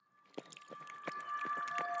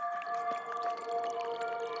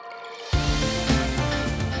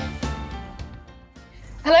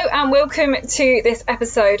Hello and welcome to this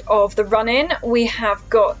episode of The Run-In. We have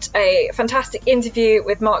got a fantastic interview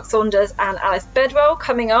with Mark Saunders and Alice Bedwell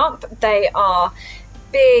coming up. They are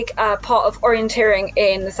big part of orienteering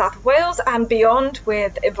in the south of Wales and beyond,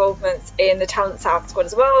 with involvements in the Talent South squad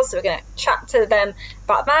as well. So we're going to chat to them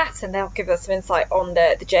about that, and they'll give us some insight on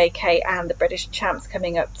the JK and the British champs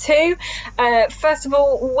coming up too. First of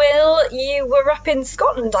all, Will, you were up in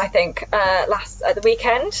Scotland, I think, last the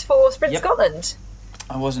weekend for Sprint Scotland.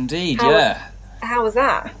 I was indeed, How was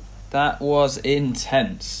that? That was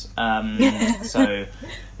intense. So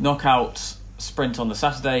knockout sprint on the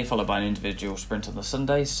Saturday, followed by an individual sprint on the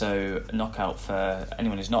Sunday. So knockout, for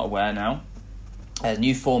anyone who's not aware now, a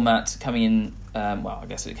new format coming in, I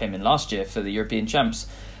guess it came in last year for the European Champs,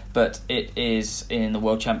 but it is in the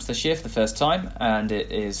World Champs this year for the first time, and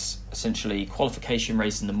it is essentially qualification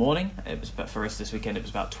race in the morning. But for us this weekend it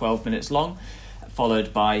was about 12 minutes long,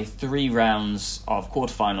 followed by 3 rounds of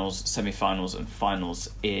quarterfinals, semi-finals and finals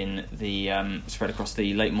in the spread across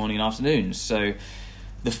the late morning and afternoons. So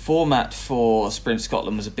the format for Sprint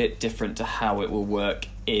Scotland was a bit different to how it will work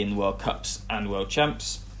in World Cups and World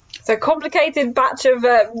Champs. So complicated batch of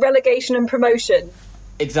relegation and promotion.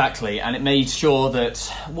 Exactly, and it made sure that,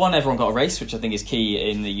 one, everyone got a race, which I think is key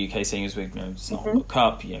in the UK, seeing as it's not a World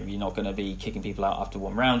Cup, you're not going to be kicking people out after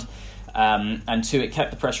one round. And 2, it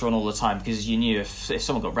kept the pressure on all the time, because you knew if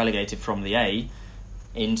someone got relegated from the A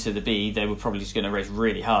into the B, they were probably just going to race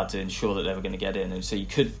really hard to ensure that they were going to get in. And so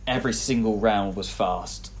every single round was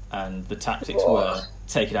fast, and the tactics were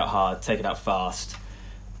take it out hard, take it out fast,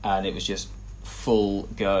 and it was just full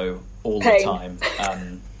go all the time.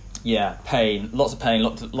 Pain, lots of pain,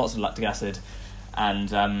 lots of lactic acid,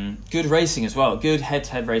 and good racing as well, good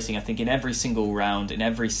head-to-head racing. I think in every single round, in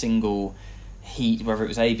every single heat, whether it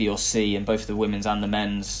was A, B or C, in both the women's and the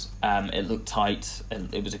men's, it looked tight,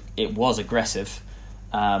 it was aggressive.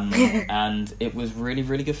 And it was really,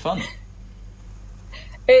 really good fun.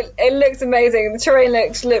 It looks amazing. The terrain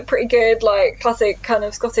looked pretty good, like classic kind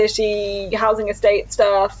of Scottish-y housing estate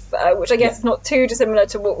stuff, which I guess is not too dissimilar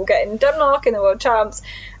to what we'll get in Denmark in the World Champs.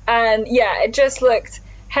 And it just looked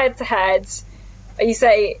head to head. You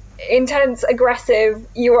say intense, aggressive.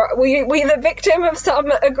 Were you the victim of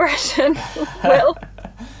some aggression, Will?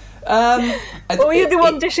 Or were you the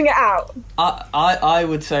one dishing it out? I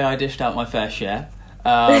would say I dished out my fair share.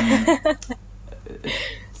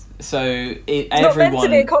 So it's not meant to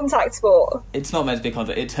be a contact sport. It's not meant to be a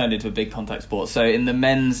contact. It turned into a big contact sport. So in the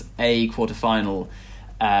men's A quarterfinal,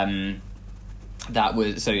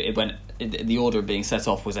 the order of being set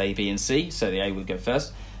off was A, B, and C. So the A would go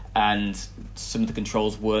first, and some of the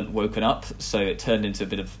controls weren't woken up, so it turned into a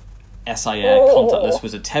bit of SIA. Contactless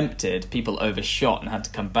was attempted. People overshot and had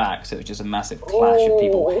to come back. So it was just a massive clash of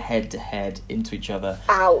people head to head into each other.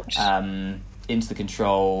 Ouch. Into the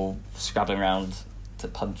control, scrabbling around to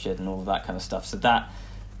punch it and all of that kind of stuff. So that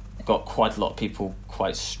got quite a lot of people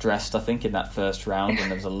quite stressed, I think, in that first round,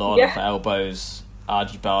 and there was a lot of elbows,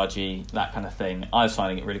 argy-bargy, that kind of thing. I was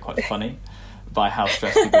finding it really quite funny by how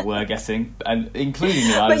stressed people were getting, and including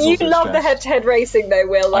me. But you love the head-to-head racing though,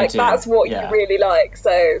 Will, that's what you really like,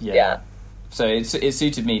 so So it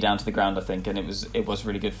suited me down to the ground, I think, and it was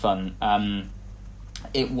really good fun.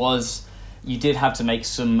 You did have to make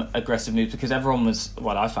some aggressive moves, because everyone was,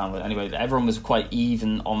 what I found anyway, everyone was quite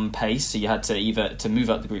even on pace, so you had to either, to move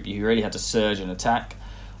up the group, you really had to surge and attack,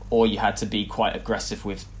 or you had to be quite aggressive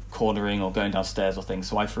with cornering or going downstairs or things.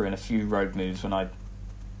 So I threw in a few road moves in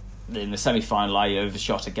the semi-final. I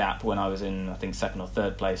overshot a gap when I was in, I think, 2nd or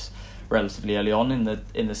 3rd place relatively early on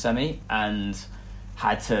in the semi, and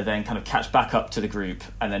had to then kind of catch back up to the group,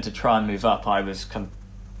 and then to try and move up, I was kind of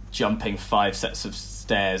jumping 5 sets of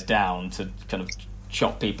stairs down to kind of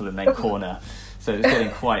chop people and then corner. So it was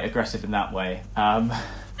getting quite aggressive in that way. But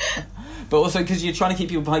also because you're trying to keep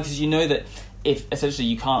people behind, because you know that if essentially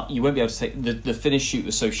you won't be able to take the finish shoot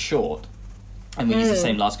was so short, and we used the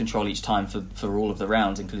same last control each time for all of the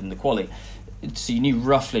rounds, including the quali. So you knew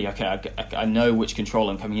roughly, okay, I know which control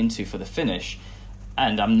I'm coming into for the finish,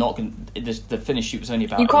 and I'm not going. The finish shoot was only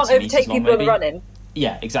about. You can't overtake people on the run-in.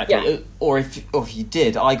 Yeah, exactly. Yeah. Or if you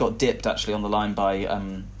did, I got dipped actually on the line by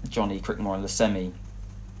Johnny Crickmore in the semi.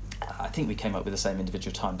 I think we came up with the same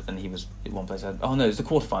individual time, but then he was at one place. Oh no, it was the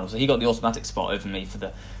quarterfinal, so he got the automatic spot over me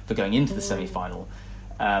for going into the semi-final.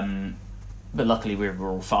 But luckily we were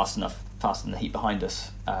all faster than the heat behind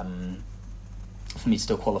us, for me to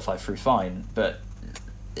still qualify through fine. But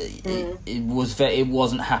it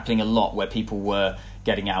wasn't happening a lot where people were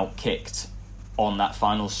getting out kicked on that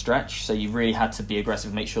final stretch, so you really had to be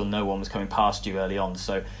aggressive, make sure no one was coming past you early on.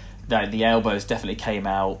 So the elbows definitely came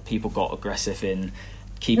out, people got aggressive in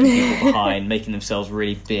keeping people behind, making themselves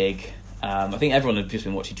really big. I think everyone had just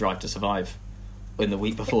been watching Drive to Survive in the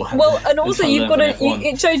week before. Well, and also you've got to.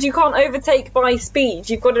 It shows you can't overtake by speed.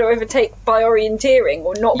 You've got to overtake by orienteering,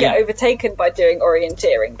 or not get overtaken by doing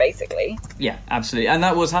orienteering, basically. Yeah, absolutely, and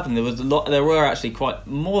that was happening. There was a lot. There were actually quite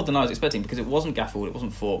more than I was expecting, because it wasn't gaffled, it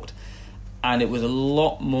wasn't forked, and it was a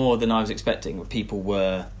lot more than I was expecting. Where people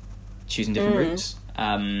were choosing different routes.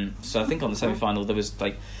 So I think on the semi-final there was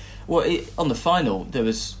on the final there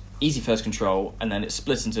was easy first control, and then it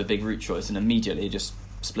split into a big route choice, and immediately it just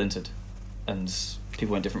splintered, and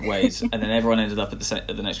people went different ways, and then everyone ended up at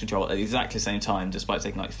the next control at exactly the same time, despite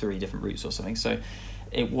taking 3 different routes or something. So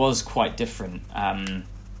it was quite different.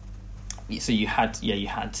 So you had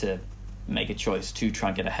to make a choice to try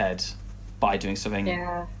and get ahead by doing something,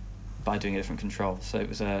 by doing a different control. So it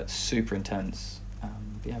was super intense.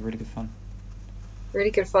 Really good fun.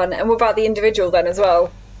 Really good fun. And what about the individual then as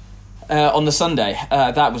well? On the Sunday,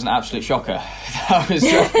 that was an absolute shocker. That was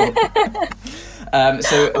dreadful.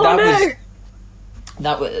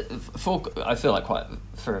 That was I feel like quite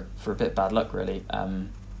for a bit of bad luck, really.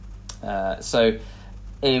 So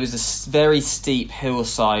it was a very steep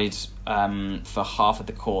hillside for half of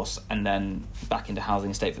the course, and then back into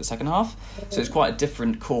housing estate for the second half. So it's quite a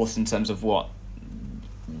different course in terms of what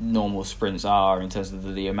normal sprints are, in terms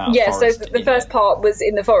of the amount of forest. So the first part was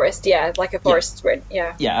in the forest, like a forest sprint.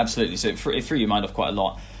 Yeah, absolutely. So it threw your mind off quite a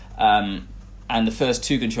lot. And the first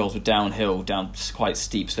 2 controls were downhill, down quite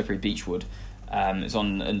steep, slippery beechwood. It's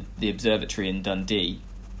on the observatory in Dundee.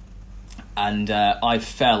 And I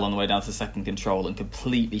fell on the way down to the second control and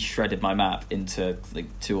completely shredded my map into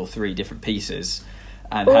 2 or 3 different pieces,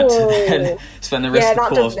 and had to then spend the rest of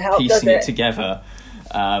the course piecing it together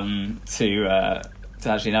to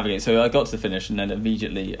actually navigate. So I got to the finish, and then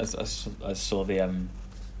immediately I saw the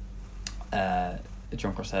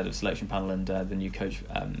John Cross, head of selection panel, and the new coach,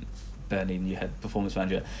 Bernie, the new head performance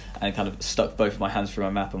manager, and kind of stuck both of my hands through my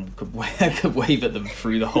map and could wave at them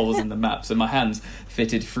through the holes in the map. So my hands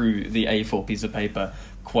fitted through the A4 piece of paper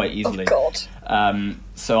quite easily. Oh, God.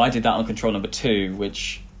 So I did that on control number 2,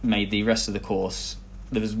 which made the rest of the course.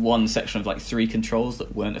 There was one section of 3 controls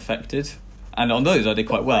that weren't affected. And on those I did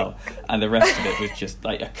quite well, and the rest of it was just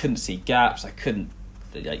I couldn't see gaps, I couldn't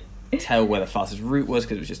tell where the fastest route was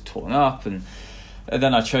because it was just torn up, and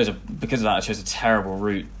then I chose a terrible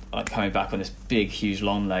route, coming back on this big huge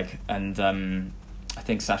long leg, and I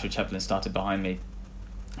think Sasha Chaplin started behind me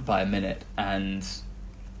by a minute, and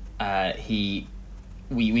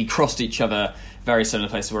we crossed each other very similar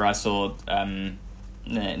places where I saw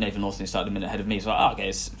Nathan Lawson, who started a minute ahead of me. So okay,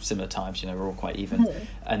 it's similar times, we're all quite even.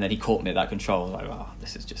 And then he caught me at that control. I was like,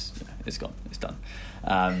 this is just, it's gone, it's done.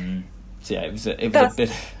 So yeah, it was a bit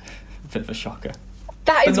of a shocker.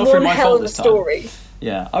 That is one hell of a story.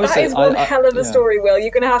 Yeah, that is one hell of a story, Will. You're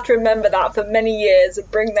going to have to remember that for many years and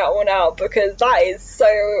bring that one out, because that is so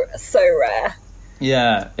rare.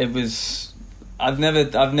 Yeah, it was. I've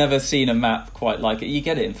never seen a map quite like it. You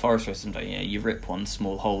get it in forest races sometimes, you rip one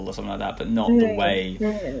small hole or something like that, but not the way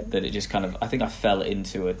that it just kind of. I think I fell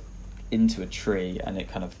into a tree, and it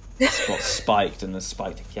kind of got spiked, and the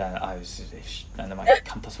spike. Yeah, and then my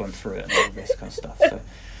compass went through it and all this kind of stuff. So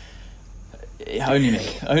only me.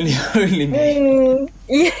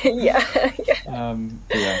 Yeah.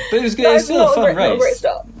 But it was good. It was still a fun race.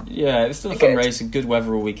 Yeah, it was still a fun race, and good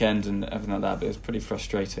weather all weekend and everything like that. But it was pretty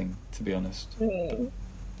frustrating, to be honest.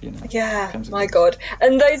 Yeah, my God.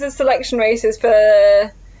 And those are selection races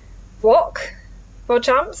for WOC, World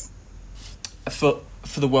Champs? For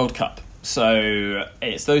the World Cup. So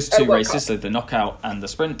it's those 2 races, so the knockout and the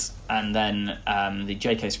sprint, and then the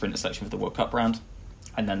JK sprint selection for the World Cup round,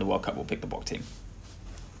 and then the World Cup will pick the WOC team.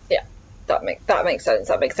 Yeah, that makes sense.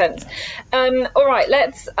 All right,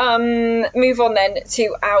 let's move on then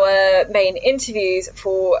to our main interviews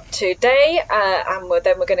for today, and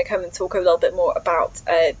then we're going to come and talk a little bit more about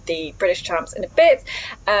the British Champs in a bit.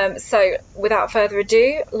 So without further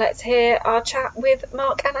ado, let's hear our chat with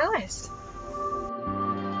Mark and Alice.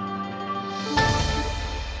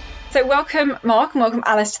 So welcome, Mark, and welcome,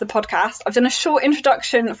 Alice, to the podcast. I've done a short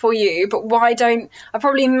introduction for you, but I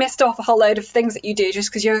probably missed off a whole load of things that you do just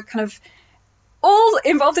because you're kind of all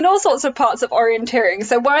involved in all sorts of parts of orienteering.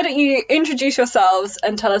 So why don't you introduce yourselves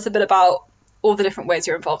and tell us a bit about all the different ways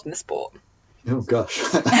you're involved in the sport? Oh, gosh.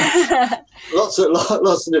 lots of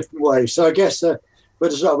different ways. So I guess, we've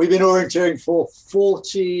been orienteering for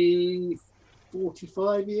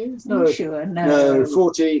 45 years? No, I'm sure, no.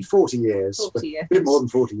 40 years. 40 years. A bit more than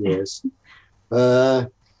 40 years. And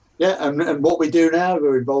what we do now,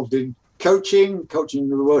 we're involved in coaching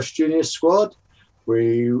the Welsh Junior squad.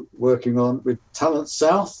 We're working with Talent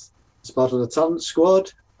South as part of the Talent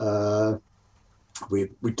squad. We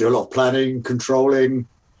do a lot of planning, controlling.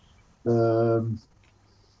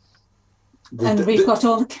 And we've got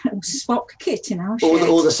all the Spock kit in our shed.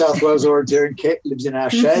 All the South Wales orienteering kit lives in our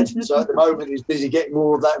shed. So at the moment, he's busy getting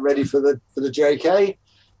all of that ready for the JK,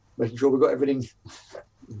 making sure we've got everything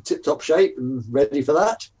in tip-top shape and ready for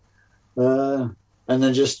that. And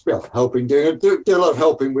then just helping, do a lot of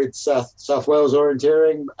helping with South Wales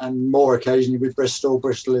orienteering, and more occasionally with Bristol.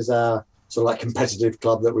 Bristol is our sort of like competitive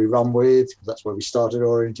club that we run with. That's where we started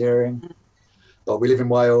orienteering. But we live in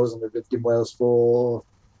Wales, and we've lived in Wales for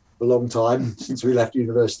a long time, since we left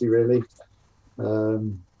university, really. I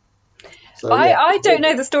don't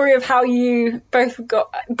know the story of how you both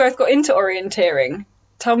got into orienteering.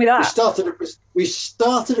 Tell me that. We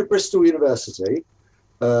started at Bristol University.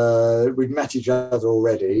 We'd met each other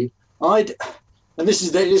already. And this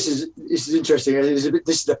is interesting. This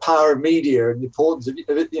is the power of media and the importance of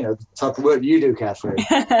the type of work you do, Catherine.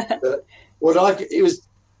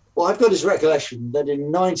 I've got this recollection that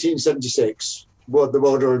in 1976, the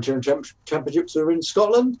World Orienteering Championships were in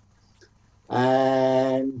Scotland,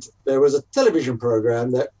 and there was a television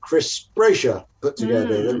program that Chris Brasher put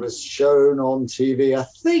together that was shown on TV, I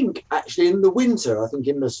think actually in the winter, I think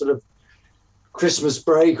in the sort of Christmas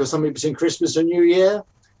break or something between Christmas and New Year.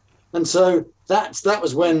 And so that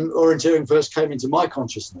was when orienteering first came into my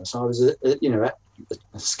consciousness. I was a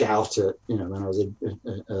scout when I was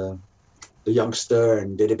a youngster,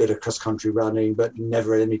 and did a bit of cross-country running, but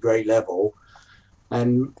never at any great level.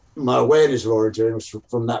 And my awareness of orienteering was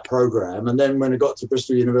from that program. And then when I got to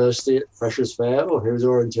Bristol University at Freshers' Fair, here was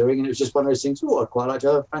orienteering, and it was just one of those things, I'd quite like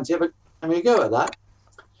to fancy having a go at that.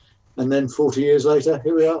 And then 40 years later,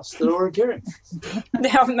 here we are, still orienteering. They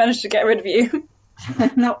haven't managed to get rid of you.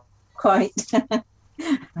 Not quite.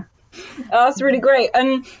 That's really great.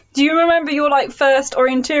 And do you remember your first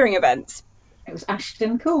orienteering events? It was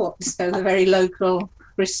Ashton Court, so the very local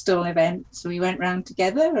Bristol event. So we went round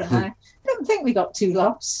together, and I don't think we got too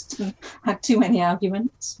lost and had too many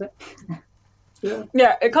arguments. But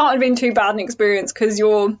yeah, it can't have been too bad an experience because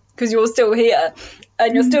you're still here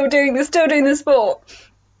and you're still doing the sport.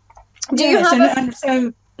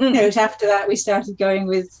 After that we started going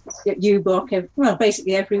with U-Book.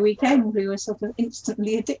 Basically every weekend we were sort of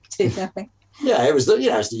instantly addicted, I think. Yeah, it's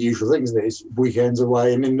the usual thing, isn't it? It's weekends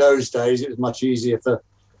away, and in those days it was much easier for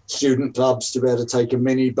student clubs to be able to take a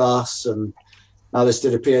minibus, and Alice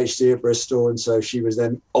did a PhD at Bristol, and so she was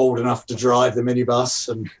then old enough to drive the minibus,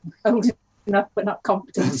 and old enough but not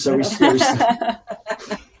competent.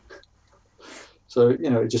 So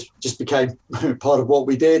it just became part of what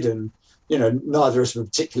we did, and neither of us were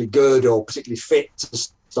particularly good or particularly fit to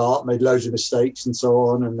start. Made loads of mistakes and so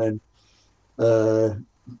on, and then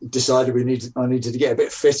decided I needed to get a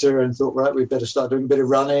bit fitter, and thought, right, we'd better start doing a bit of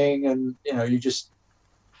running, and you just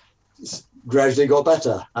gradually got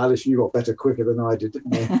better. Alice, you got better quicker than I did,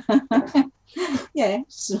 didn't you?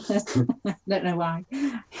 Yes. Don't know why.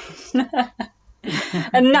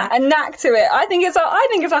 a knack to it. I think it's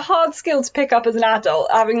a hard skill to pick up as an adult.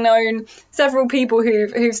 Having known several people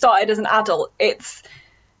who've started as an adult, it's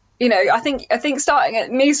I think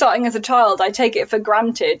starting as a child, I take it for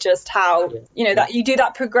granted just how that you do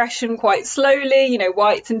that progression quite slowly.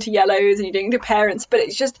 Whites into yellows, and you're doing it with your parents, but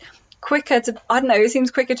it's just quicker to, I don't know, it seems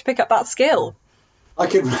quicker to pick up that skill. I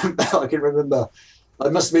can remember I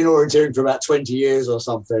must have been orienteering for about 20 years or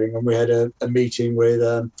something, and we had a meeting with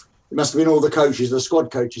it must have been all the coaches, the squad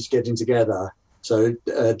coaches getting together. So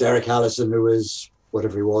Derek Allison, who was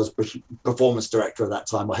whatever he was, performance director at that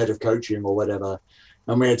time, or head of coaching or whatever,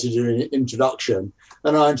 and we had to do an introduction,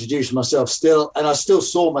 and I introduced myself and I still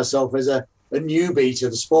saw myself as a newbie to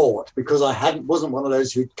the sport, because I wasn't one of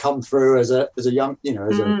those who'd come through as a young,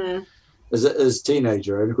 as a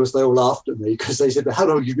teenager. And of course they all laughed at me because they said, how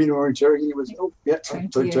long have you been orienteering? And he was,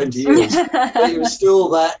 20 years. But it was still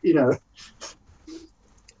that,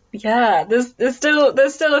 Yeah, there's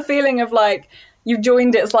still a feeling of you've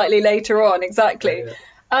joined it slightly later on. Exactly.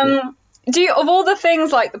 Yeah. Do you, of all the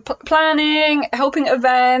things like the planning, helping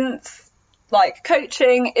events,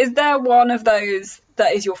 coaching, is there one of those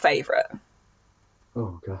that is your favourite?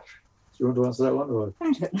 Oh gosh, do you want to answer that one? Or?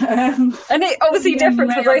 I don't know. And it obviously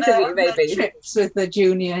different for both of you, maybe. Trips with the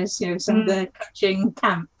juniors, some of the coaching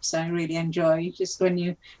camps I really enjoy. Just when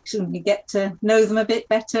you suddenly get to know them a bit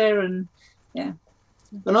better, and yeah.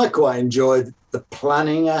 And I quite enjoyed the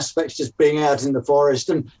planning aspects, just being out in the forest,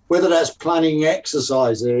 and whether that's planning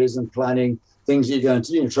exercises and planning things that you're going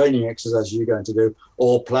to do, training exercises you're going to do,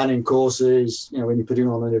 or planning courses, when you're putting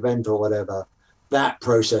on an event or whatever. That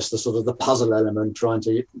process, the sort of the puzzle element, trying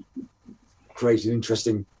to create an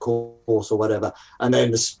interesting course or whatever. And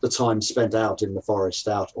then the time spent out in the forest,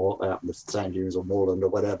 out in the sand dunes or moorland or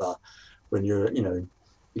whatever, when you're,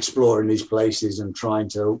 exploring these places and trying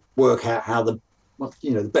to work out how the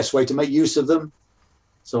best way to make use of them.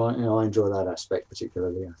 So I enjoy that aspect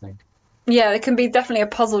particularly, I think. Yeah, it can be definitely a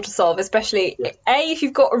puzzle to solve, especially if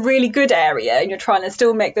you've got a really good area and you're trying to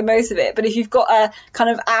still make the most of it. But if you've got a kind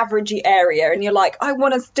of averagey area and you're like, I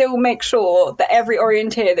want to still make sure that every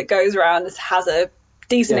orienteer that goes around has a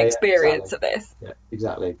decent experience of this. Yeah,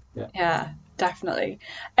 exactly. Yeah, definitely.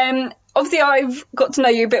 Obviously, I've got to know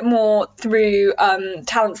you a bit more through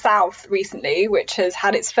Talent South recently, which has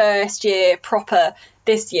had its first year proper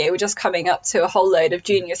this year. We're just coming up to a whole load of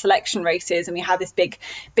junior selection races, and we had this big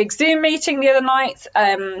Zoom meeting the other night,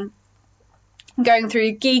 going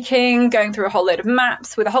through geeking, going through a whole load of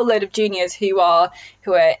maps with a whole load of juniors who are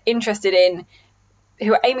interested in,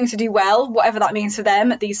 who are aiming to do well, whatever that means for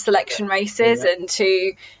them at these selection races, and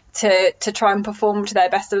to try and perform to their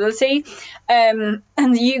best ability. And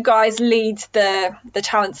you guys lead the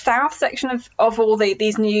Talent South section of all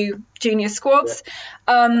these new junior squads.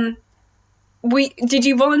 Did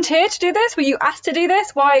you volunteer to do this? Were you asked to do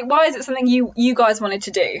this? Why is it something you guys wanted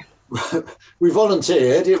to do? We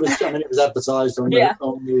volunteered. It was advertised on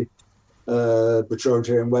the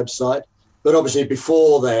Petroleum website. But obviously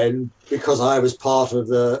before then, because I was part of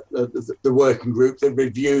the working group that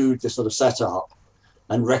reviewed the sort of setup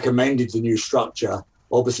and recommended the new structure,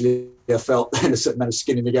 obviously I felt a certain amount of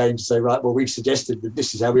skin in the game to say, right, well, we've suggested that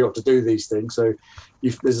this is how we ought to do these things. So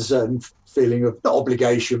there's a certain feeling of not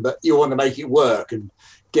obligation, but you want to make it work and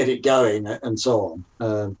get it going and so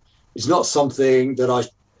on. It's not something that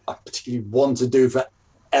I particularly want to do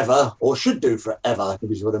forever or should do forever, if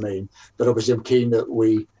you see what I mean. But obviously I'm keen that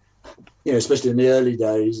we, especially in the early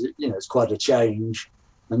days, it's quite a change,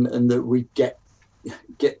 and that we get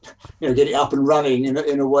it up and running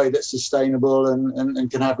in a way that's sustainable and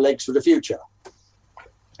can have legs for the future.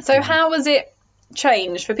 So how has it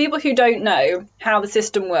changed for people who don't know how the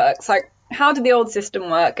system works? Like, how did the old system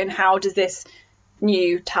work, and how does this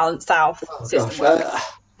new Talent South system work?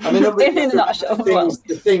 I mean, in a nutshell,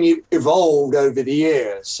 the thing evolved over the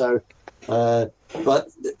years. So, but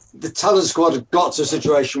the talent squad had got to a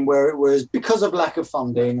situation where it was, because of lack of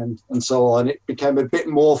funding and so on, it became a bit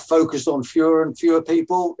more focused on fewer and fewer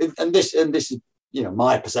people. And this is,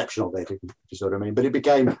 my perception of it, if you sort of mean. But it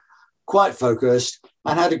became quite focused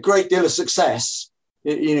and had a great deal of success.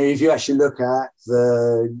 If you actually look at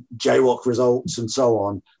the JWOC results and so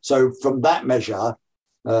on. So from that measure,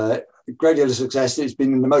 a great deal of success. It's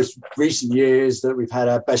been in the most recent years that we've had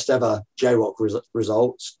our best ever JWOC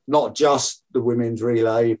results, not just the women's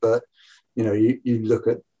relay, but, you look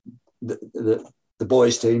at the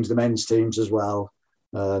boys' teams, the men's teams as well.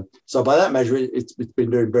 So by that measure, it's been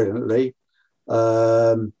doing brilliantly.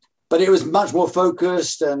 But it was much more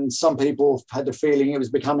focused, and some people had the feeling it was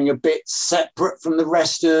becoming a bit separate from the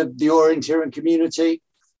rest of the orienteering community.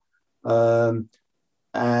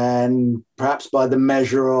 And perhaps by the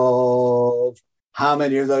measure of how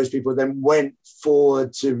many of those people then went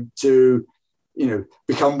forward to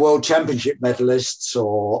become world championship medalists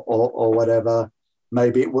or whatever,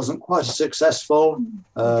 maybe it wasn't quite as successful.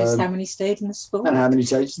 Just how many stayed in the sport. And how many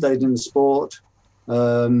stayed in the sport.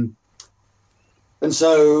 And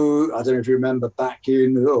so, I don't know if you remember back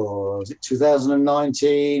in, was it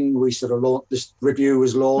 2019, we sort of launched, this review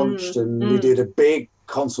was launched, and we did a big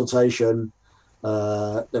consultation.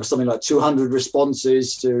 There was something like 200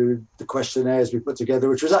 responses to the questionnaires we put together,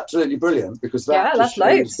 which was absolutely brilliant, because that just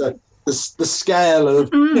shows the scale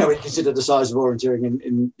of, when you consider the size of orienteering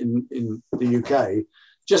in the UK,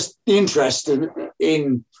 just the interest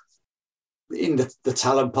in the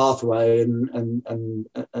talent pathway and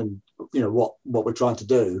what we're trying to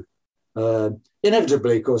do.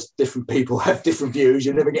 Inevitably, of course, different people have different views.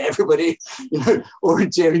 You never get everybody,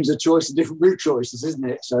 orienteering's a choice of different route choices, isn't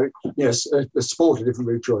it? So, a sport of different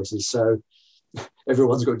route choices. So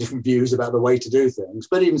everyone's got different views about the way to do things.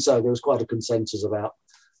 But even so, there was quite a consensus about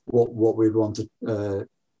what we'd want to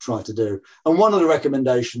try to do. And one of the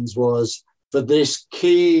recommendations was for this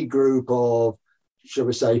key group of, shall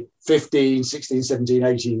we say, 15, 16, 17,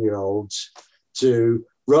 18-year-olds to,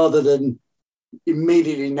 rather than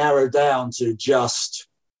immediately narrow down to just,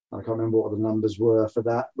 I can't remember what the numbers were for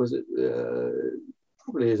that. Was it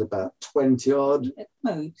probably is about 20 odd at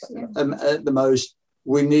most? Yeah. At the most,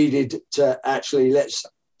 we needed to actually, let's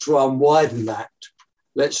try and widen that.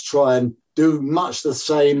 Let's try and do much the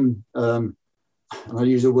same. And I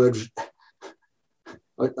use the word,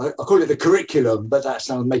 I call it the curriculum, but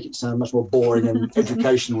make it sound much more boring and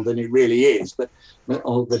educational than it really is, but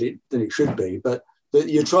than it should be. But that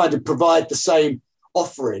you're trying to provide the same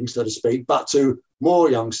offering, so to speak, but to more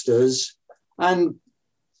youngsters, and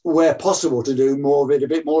where possible to do more of it a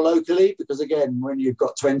bit more locally, because again, when you've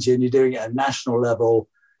got 20 and you're doing it at a national level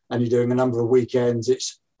and you're doing a number of weekends,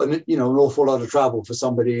 it's an awful lot of travel for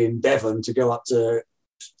somebody in Devon to go up to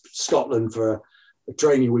Scotland for a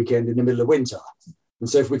training weekend in the middle of winter. And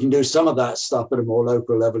so if we can do some of that stuff at a more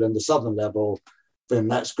local level and the southern level, then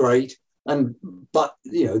that's great. But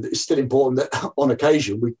it's still important that on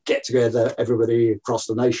occasion we get together everybody across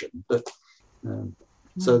the nation. But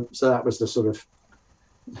so that was the sort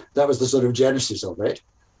of genesis of it.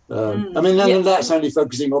 And that's only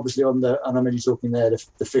focusing obviously on and I'm only talking there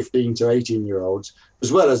the 15 to 18 year olds.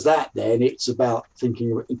 As well as that, then it's about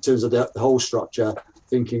thinking in terms of the whole structure,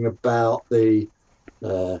 thinking about the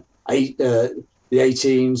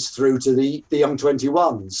 18s through to the young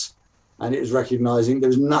 21s. And it was recognising there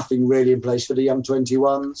was nothing really in place for the young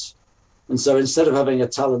 21s. And so instead of having a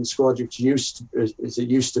talent squad, which used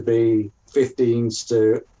to be 15s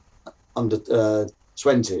to under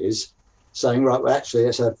 20s, saying, right, well, actually,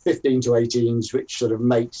 let's have 15 to 18s, which sort of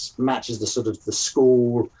matches the sort of the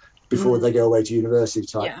school before they go away to university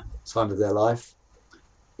time of their life.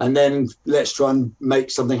 And then let's try and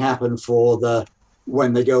make something happen for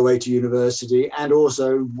when they go away to university, and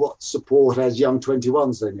also what support as young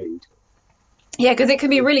 21s they need. Yeah, because it can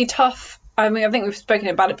be really tough. I mean, I think we've spoken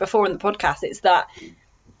about it before in the podcast. It's that,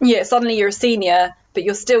 suddenly you're a senior, but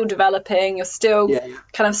you're still developing. You're still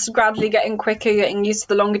kind of gradually getting quicker, getting used to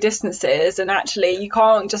the longer distances. And actually, you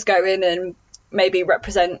can't just go in and maybe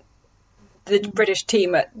represent the British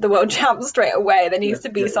team at the World Champs straight away. There needs to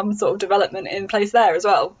be some sort of development in place there as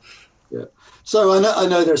well. Yeah. So I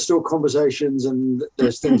know there's still conversations and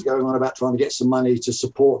there's things going on about trying to get some money to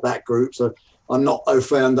support that group. So I'm not au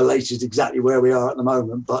fait on the latest exactly where we are at the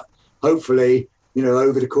moment, but hopefully,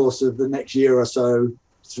 over the course of the next year or so,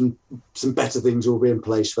 some better things will be in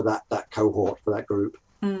place for that cohort, for that group.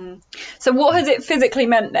 So what has it physically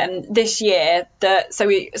meant then this year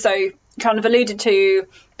so kind of alluded to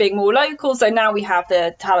being more local. So now we have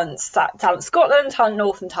the Talent Scotland, Talent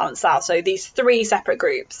North and Talent South. So these three separate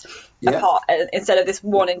groups apart instead of this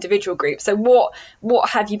one individual group. So what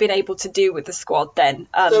have you been able to do with the squad then?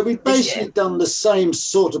 So we've basically done the same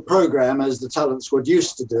sort of programme as the Talent Squad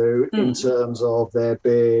used to do in terms of there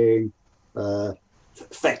being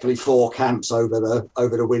effectively 4 camps over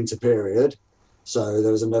the winter period. So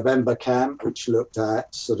there was a November camp, which looked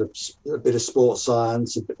at sort of a bit of sports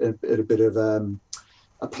science, a bit of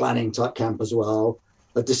a planning type camp as well.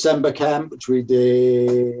 A December camp, which we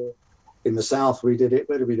did in the south. We did it.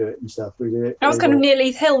 Where did we do it in the south? We did it. That was kind of near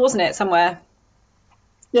Leith Hill, wasn't it? Somewhere.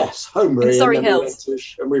 Yes, Homebury. Surrey Hills.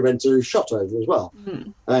 We went to Shotover as well.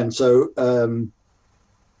 And so.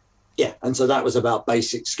 And so that was about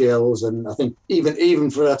basic skills, and I think even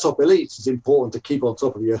for our top elites, it's important to keep on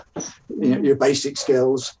top of your basic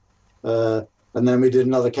skills. And then we did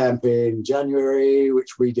another camp in January,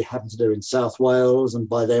 which we happened to do in South Wales, and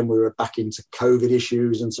by then we were back into COVID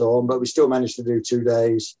issues and so on, but we still managed to do 2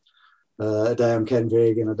 days, a day on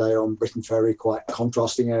Kenfig and a day on Britain Ferry, quite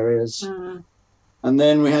contrasting areas. And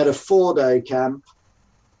then we had a 4-day camp,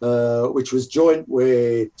 which was joint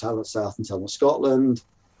with Talent South and Talent Scotland.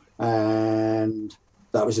 And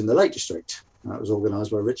that was in the Lake District. That was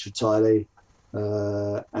organised by Richard Tiley,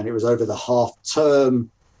 and it was over the half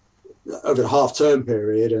term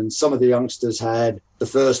period. And some of the youngsters had the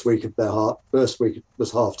first week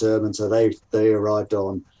was half term, and so they arrived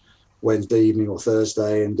on Wednesday evening or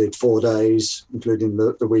Thursday and did 4 days, including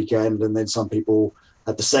the weekend. And then some people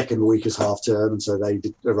had the second week as half term, and so they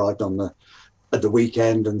arrived at the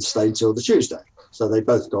weekend and stayed till the Tuesday. So they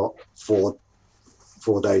both got 4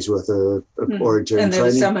 days worth of orienteering training. And there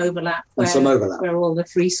was some overlap. Where all the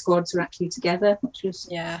 3 squads were actually together, which was...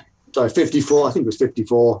 So 54, I think it was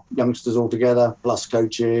 54 youngsters altogether, plus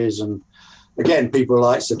coaches. And again, people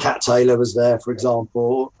like, so Kat Taylor was there, for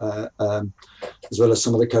example, as well as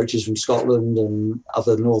some of the coaches from Scotland and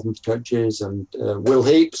other northern coaches, and Will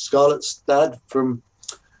Heap, Scarlett's dad from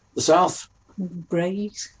the south.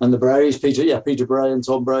 Brays. And the Brays, Peter Bray and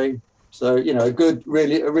Tom Bray. So, a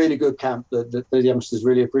really good camp that the youngsters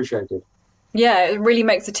really appreciated. Yeah, it really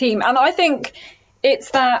makes a team. And I think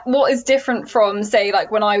it's that what is different from, say,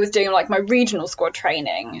 like when I was doing like my regional squad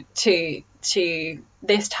training to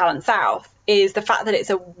this Talent South is the fact that it's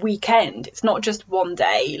a weekend. It's not just one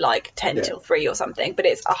day, like 10 till 3 or something, but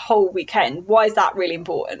it's a whole weekend. Why is that really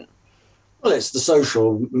important? Well, it's the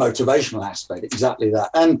social motivational aspect, exactly that.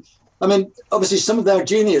 And I mean, obviously, some of their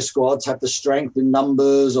junior squads have the strength in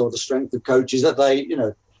numbers or the strength of coaches that they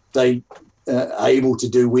able to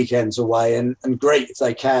do weekends away, and great if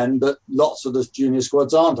they can, but lots of the junior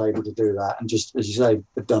squads aren't able to do that, and just, as you say,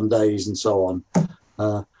 have done days and so on.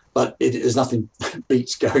 But there's nothing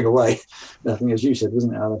beats going away. Nothing, as you said,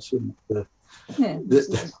 wasn't it, Alice? The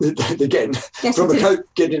getting from a coach,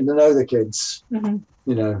 getting to know the kids,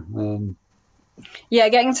 you know. Yeah,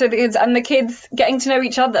 getting to the kids, and the kids getting to know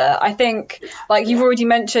each other. I think, like you've already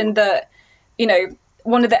mentioned, that, you know,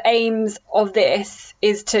 one of the aims of this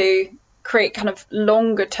is to create kind of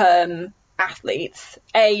longer term athletes,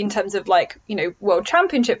 in terms of, like, you know, world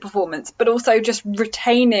championship performance, but also just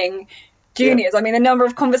retaining juniors. I mean, the number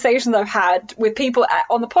of conversations I've had with people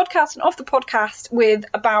on the podcast and off the podcast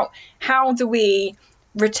about how do we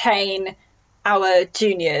retain our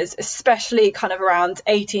juniors, especially kind of around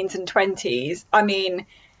 18s and 20s. I mean,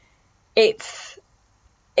 it's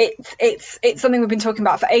something we've been talking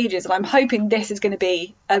about for ages, and I'm hoping this is going to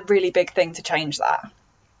be a really big thing to change that.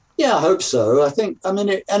 Yeah, I hope so. I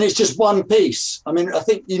mean, and it's just one piece. I mean, I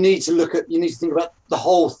think you need to think about the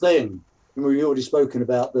whole thing. And we've already spoken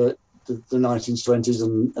about the 19s, 20s,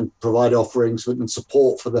 and provide offerings and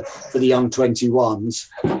support for the young 21s.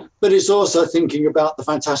 But it's also thinking about the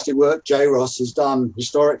fantastic work J. Ross has done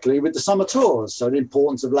historically with the summer tours. So the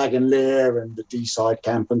importance of Lag and Lear and the D-side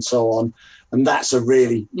camp and so on. And that's a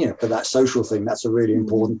really, you know, for that social thing, that's a really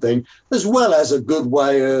important thing, as well as a good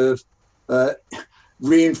way of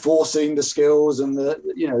reinforcing the skills and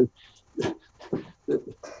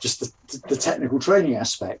just the technical training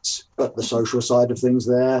aspects, but the social side of things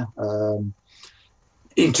there,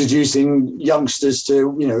 introducing youngsters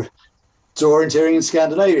to, you know, to orienteering in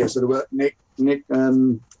Scandinavia, sort of what Nick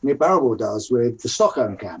Barrable does with the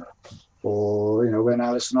Stockholm camp, or, you know, when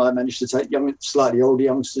Alice and I managed to take slightly older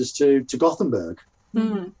youngsters to Gothenburg.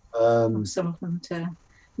 Some of them to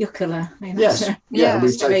Jukkola. I mean, yes,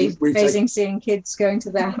 we've taken seeing kids going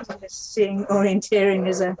to that, and just seeing orienteering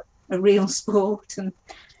as a real sport, and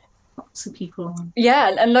lots of people.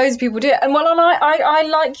 Yeah, and loads of people do it. And well, and I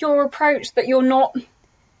like your approach that you're not.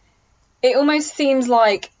 It almost seems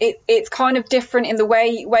like it's kind of different in the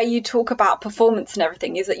way you talk about performance and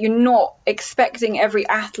everything, is that you're not expecting every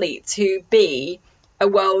athlete to be a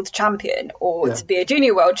world champion or to be a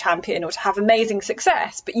junior world champion or to have amazing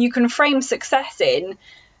success, but you can frame success in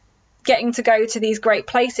getting to go to these great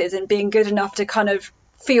places and being good enough to kind of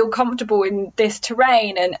feel comfortable in this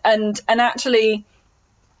terrain, and actually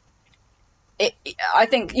I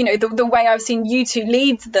think, you know, the way I've seen you two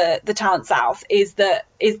lead the Talent South is that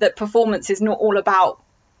performance is not all about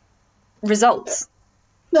results.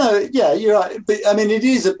 No, yeah, you're right. But I mean, it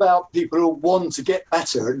is about people who want to get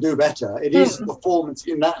better and do better. It is performance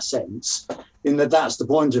in that sense, in that's the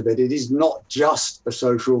point of it. It is not just a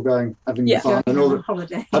social having fun and all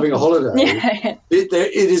having a holiday. Yeah. It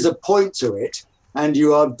is a point to it, and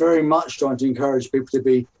you are very much trying to encourage people to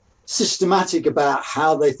be systematic about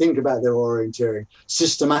how they think about their orienteering,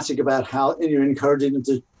 systematic about how, and you're encouraging them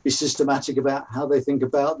to be systematic about how they think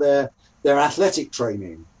about their athletic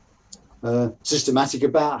training, systematic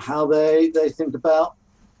about how they think about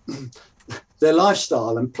their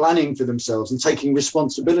lifestyle and planning for themselves and taking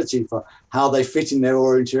responsibility for how they fit in their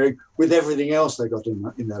orienteering with everything else they got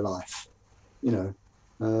in their life, you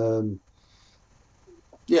know.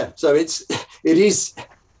 So it is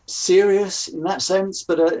serious in that sense,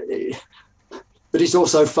 but it's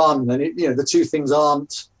also fun, and you know, the two things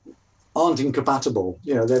aren't incompatible.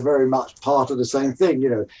 You know, they're very much part of the same thing. You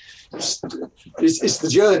know, it's the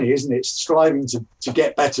journey, isn't it? Striving to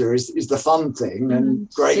get better is the fun thing, and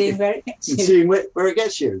great seeing where it gets you. Seeing where it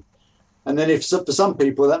gets you. And then for some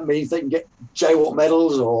people that means they can get JWOT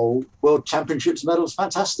medals or World Championships medals,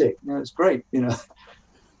 fantastic. You know, it's great. You know,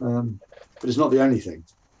 but it's not the only thing.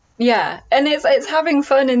 Yeah, and it's having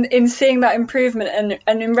fun in seeing that improvement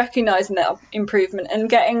and in recognising that improvement and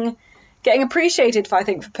getting appreciated for, I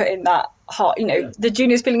think, for putting that heart, you know, the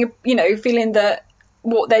juniors feeling that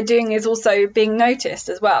what they're doing is also being noticed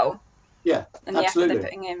as well. Yeah, and absolutely. The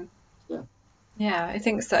effort they're putting in. Yeah, I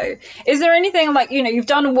think so. Is there anything, like, you know, you've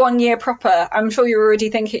done 1 year proper, I'm sure you've already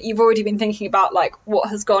been thinking about, like, what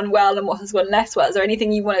has gone well and what has gone less well. Is there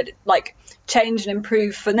anything you want to, like, change and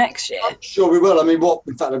improve for next year? I'm sure we will. I mean,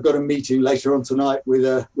 in fact, I've got a meeting later on tonight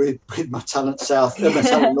with my Talent South, my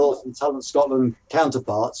Talent North and Talent Scotland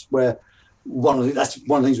counterparts, where that's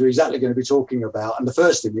one of the things we're exactly going to be talking about. And the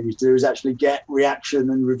first thing we need to do is actually get reaction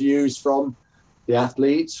and reviews from the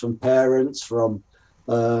athletes, from parents, from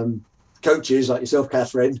coaches like yourself,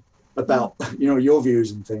 Catherine, about, you know, your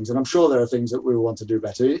views and things. And I'm sure there are things that we want to do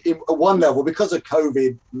better. At one level, because of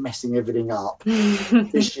COVID messing everything up,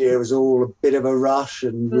 this year was all a bit of a rush,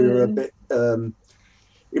 and we were a bit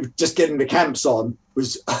just getting the camps on.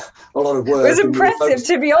 was a lot of work. It was impressive,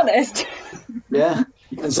 to be honest. Yeah,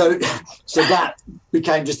 and so that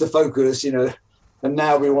became just the focus, and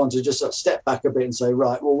now we want to just sort of step back a bit and say,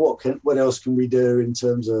 right, well, what else can we do in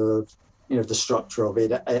terms of the structure of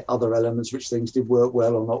it, other elements, which things did work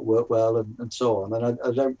well or not work well, and so on. And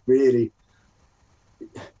I don't really,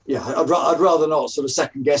 I'd rather not sort of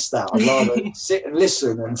second guess that. I'd rather sit and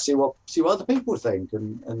listen and see what other people think,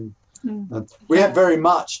 and we have very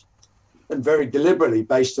much and very deliberately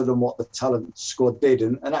based it on what the talent squad did,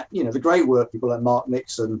 and the great work people like Mark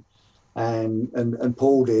Nixon and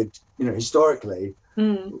Paul did, historically,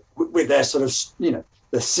 with their sort of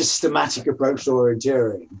the systematic approach to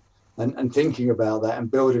orienteering and thinking about that and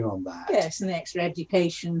building on that. Yes, and the extra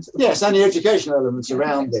education. Yes, and the educational elements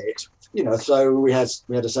around it. So we had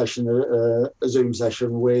a session, a Zoom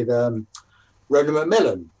session with Rona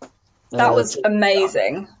McMillan. That was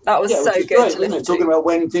amazing. That was so good. Great, isn't it? Talking about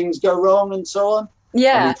when things go wrong and so on.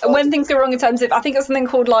 Yeah, and when things go wrong in terms of, I think it was something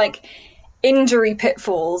called like injury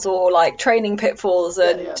pitfalls or like training pitfalls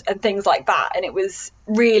and things like that. And it was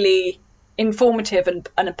really informative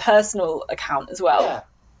and a personal account as well.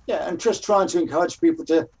 Yeah, and just trying to encourage people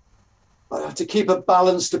to keep a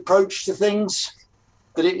balanced approach to things.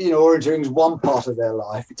 That orienteering is one part of their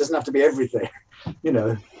life. It doesn't have to be everything,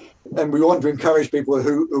 And we want to encourage people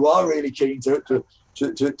who are really keen to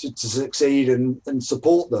succeed and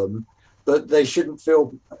support them, but they shouldn't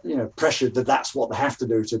feel pressured that that's what they have to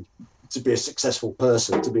do to be a successful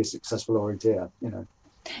person, to be a successful orienteer.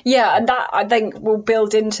 Yeah, and that I think will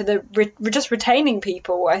build into the just retaining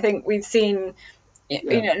people. I think we've seen,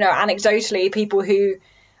 anecdotally, people who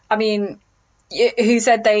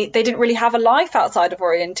said they didn't really have a life outside of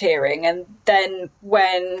orienteering, and then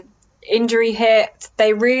when injury hit,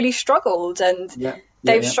 they really struggled, and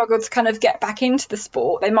they've struggled to kind of get back into the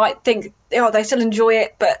sport. They might think, they still enjoy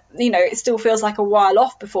it, but it still feels like a while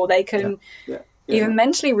off before they can even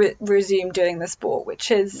mentally resume doing the sport, which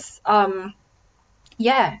is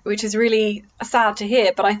which is really sad to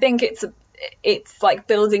hear. But I think it's like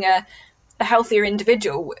building a healthier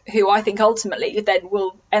individual who I think ultimately then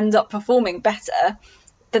will end up performing better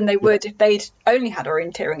than they would if they'd only had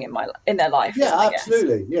orienteering in their life. Yeah,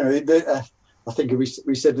 absolutely. I think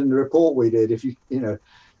we said in the report we did, if an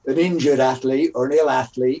injured athlete or an ill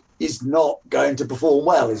athlete is not going to perform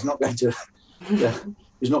well, is not going to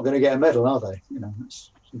get a medal, are they?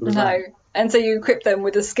 No. And so you equip them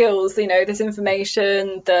with the skills, this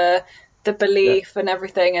information, the belief and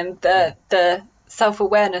everything, and the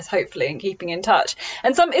self-awareness, hopefully, and keeping in touch.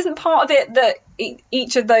 And isn't part of it that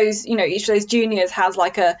each of those juniors has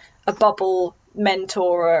like a bubble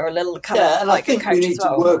mentor or a little kind of and like I think a coach we need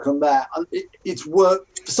to work on that. It's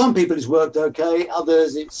worked for some people. It's worked okay.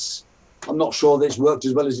 Others, I'm not sure that it's worked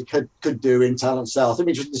as well as it could do in Talent South. I'm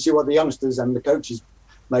interested to see what the youngsters and the coaches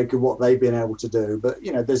make of what they've been able to do. But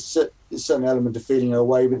there's a certain element of feeling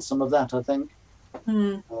away with some of that, I think.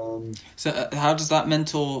 So how does that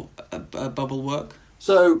mentor bubble work?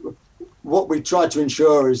 So what we tried to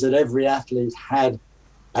ensure is that every athlete had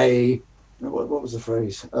what was the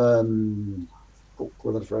phrase? What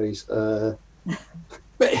was the phrase?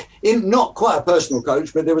 But not quite a personal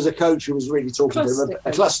coach, but there was a coach who was really talking to them.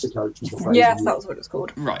 A cluster coach was the phrase. Yes, that was what it's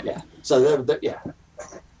called. Right. Yeah. So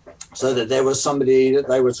so that there was somebody that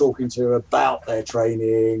they were talking to about their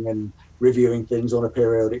training and reviewing things on a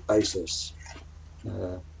periodic basis.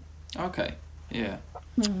 Okay. Yeah.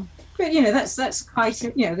 But that's quite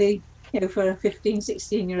for a 15,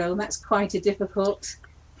 16-year-old, that's quite a difficult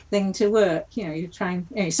thing to work. You're trying.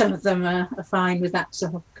 Some of them are fine with that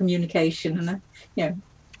sort of communication, and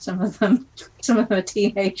some of them are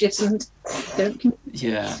teenagers and don't.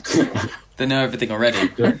 Yeah, they know everything already.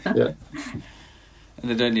 Yeah. And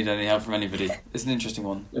they don't need any help from anybody. It's an interesting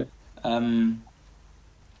one. Yeah.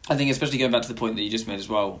 I think, especially going back to the point that you just made as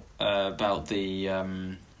well about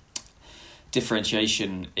the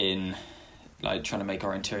differentiation in like trying to make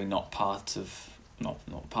orienteering not part of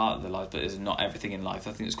the life, but is not everything in life.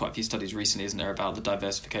 I think there's quite a few studies recently, isn't there, about the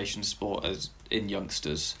diversification of sport as in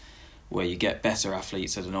youngsters, where you get better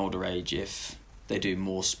athletes at an older age if they do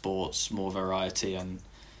more sports, more variety and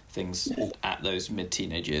things at those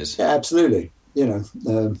mid-teenage years. Yeah, absolutely.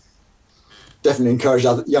 Definitely encourage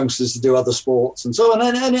other youngsters to do other sports and so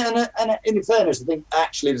on. And in fairness, I think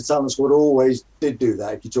actually the talent squad always did do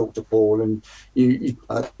that. If you talk to Paul and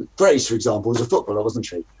Grace, for example, was a footballer, wasn't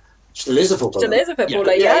she? Still is a footballer.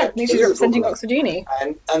 Yeah. She's representing Oxford Uni.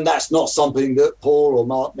 And that's not something that Paul or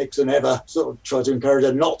Mark Nixon ever sort of tried to encourage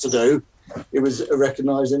her not to do. It was a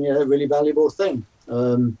recognised and a really valuable thing.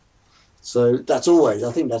 So that's always,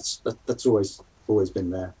 I think that's always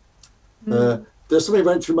been there. there's something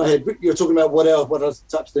went through my head. You're talking about what other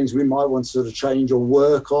types of things we might want to sort of change or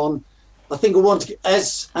work on. I think I want to,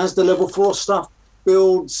 as the level 4 stuff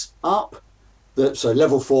builds up, so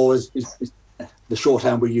level 4 is the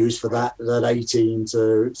shorthand we use for that 18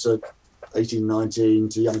 to 18, 19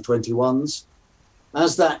 to young 21s.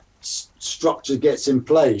 As that structure gets in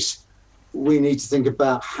place, we need to think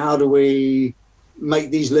about how do we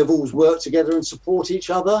make these levels work together and support each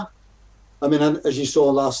other. I mean, as you saw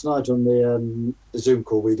last night on the Zoom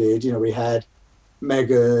call we did, we had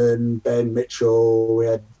Megan, Ben Mitchell, we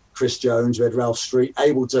had Chris Jones, we had Ralph Street,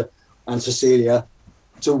 and Cecilia,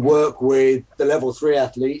 to work with the level 3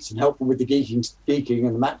 athletes and help them with the geeking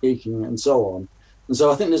and the map geeking and so on. And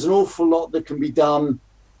so I think there's an awful lot that can be done,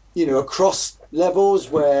 across levels,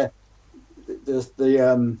 where the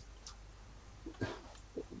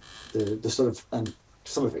sort of, and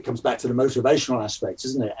some of it comes back to the motivational aspects,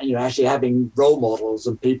 isn't it? And actually having role models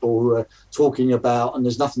and people who are talking about, and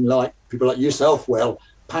there's nothing like people like yourself,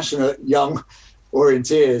 passionate young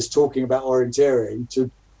orienteers talking about orienteering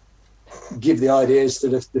to give the ideas to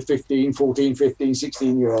the 15, 14, 15,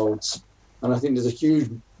 16-year-olds. And I think there's a huge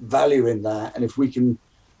value in that. And if we can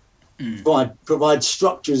provide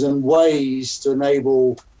structures and ways to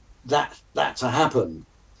enable that to happen,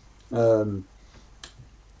 that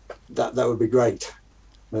would be great.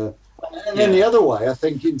 And then the other way, I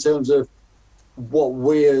think, in terms of what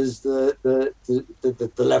we as the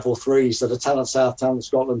level 3s, so the Talent South, Talent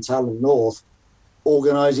Scotland, Talent North,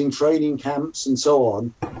 organising training camps and so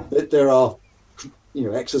on, that there are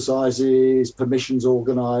exercises, permissions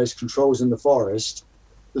organised, controls in the forest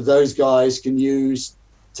that those guys can use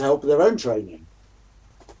to help with their own training.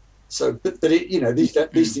 So, but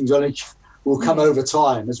these things only will come over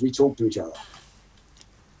time as we talk to each other.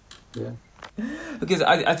 Yeah. Because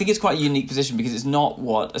I think it's quite a unique position, because it's not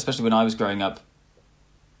what, especially when I was growing up,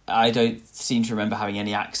 I don't seem to remember having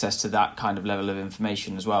any access to that kind of level of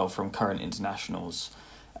information as well from current internationals.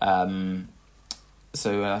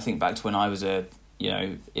 So I think back to when I was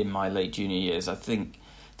in my late junior years, I think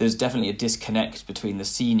there's definitely a disconnect between the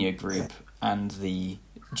senior group and the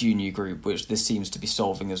junior group, which this seems to be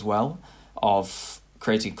solving as well, of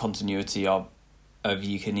creating continuity of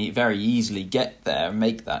you can very easily get there and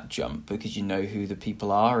make that jump because you know who the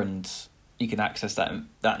people are and you can access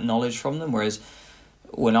that knowledge from them. Whereas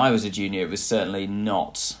when I was a junior, it was certainly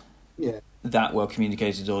not that well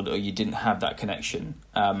communicated, or you didn't have that connection.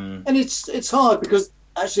 And it's hard because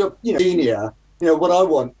actually, senior, what I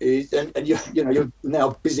want is, and you're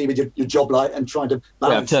now busy with your job life and trying to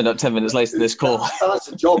balance. Yeah, I've turned up 10 minutes late to this call. Balance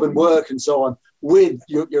the job and work and so on with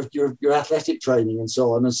your athletic training and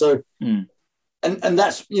so on. And so, and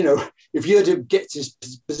that's, if you're to get to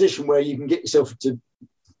this position where you can get yourself to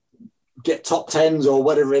get top 10s or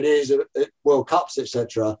whatever it is at World Cups,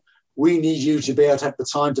 etc., we need you to be able to have the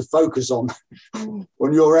time to focus on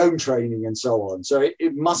your own training and so on. So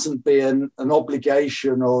it mustn't be an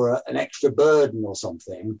obligation or an extra burden or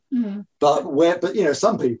something. But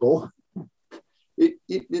some people,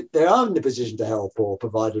 they are in the position to help or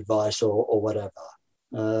provide advice or whatever.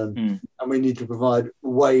 And we need to provide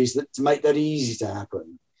ways to make that easy to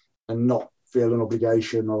happen and not feel an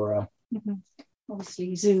obligation or a...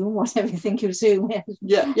 Obviously, Zoom, whatever you think of Zoom,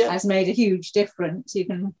 has made a huge difference. You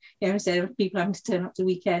can, instead of people having to turn up to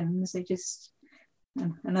weekends, they just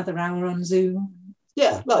another hour on Zoom.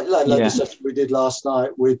 Yeah, like the session we did last night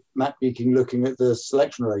with Matt Beaking looking at the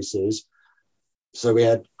selection races. So we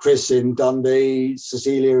had Chris in Dundee,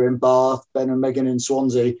 Cecilia in Bath, Ben and Megan in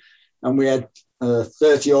Swansea, and we had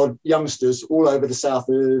 30-odd youngsters all over the south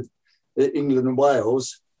of England and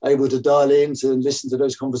Wales able to dial in to listen to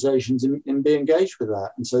those conversations and be engaged with that.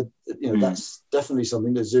 And so, that's definitely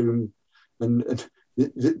something that Zoom and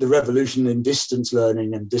the revolution in distance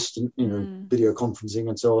learning and distant, video conferencing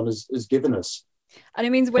and so on has given us. And it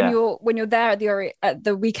means when you're there at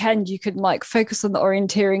the weekend, you can focus on the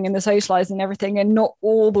orienteering and the socializing and everything, and not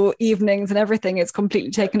all the evenings and everything is completely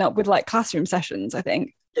taken up with classroom sessions, I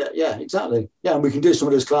think. Yeah, exactly. Yeah, and we can do some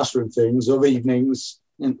of those classroom things or evenings,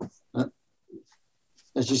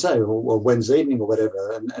 as you say, or Wednesday evening or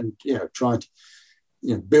whatever, and try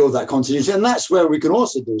to build that continuity. And that's where we can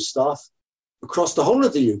also do stuff across the whole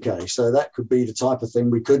of the UK. So that could be the type of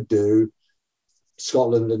thing we could do,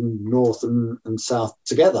 Scotland and North and South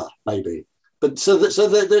together, maybe. But so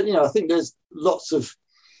that I think there's lots of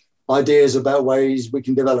ideas about ways we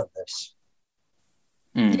can develop this.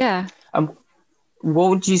 Yeah. What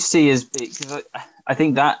would you see as big? Because I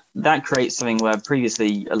think that creates something where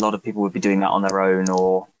previously a lot of people would be doing that on their own,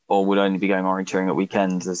 or would only be going orienteering at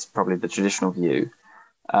weekends, as probably the traditional view.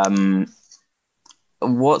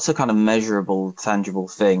 what's a kind of measurable, tangible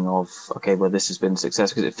thing of, okay, well, this has been a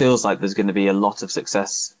success? Because it feels like there's going to be a lot of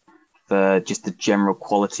success for just the general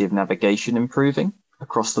quality of navigation improving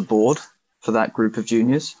across the board for that group of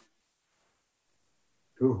juniors.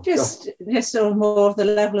 Just sort of more of the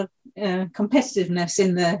level of competitiveness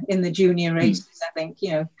in the junior races. I think,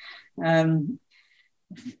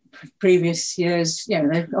 previous years,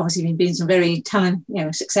 there've obviously been some very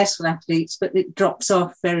successful athletes, but it drops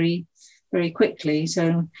off very, very quickly.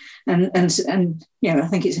 So, and I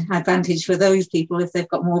think it's an advantage for those people if they've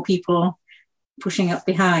got more people pushing up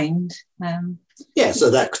behind. So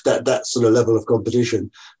that sort of level of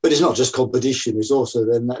competition, but it's not just competition, it's also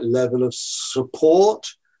then that level of support,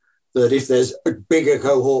 that if there's a bigger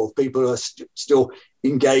cohort of people who are still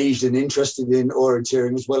engaged and interested in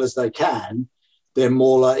orienteering as well as they can, they're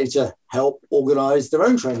more likely to help organise their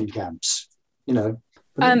own training camps, and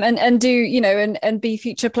do and be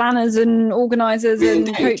future planners and organisers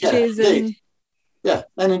and coaches. And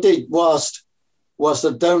indeed, whilst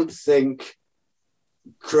I don't think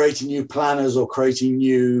creating new planners or creating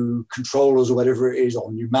new controllers or whatever it is,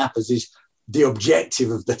 or new mappers is the objective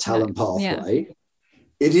of the talent pathway,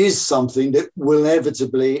 it is something that will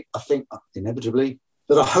inevitably,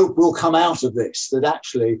 that I hope will come out of this, that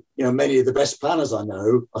actually, many of the best planners I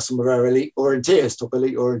know are some of our elite orienteers, top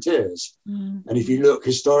elite orienteers. And if you look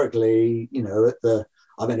historically,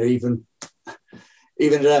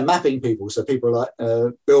 even at our mapping people, so people like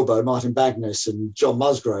Bilbo, Martin Bagnus and John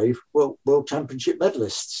Musgrave, world championship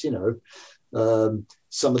medalists,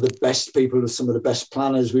 some of the best people, some of the best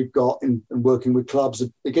planners we've got in working with clubs,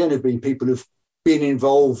 have been people who've been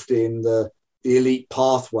involved in the elite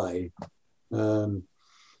pathway.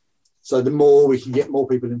 So the more we can get more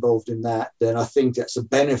people involved in that, then I think that's a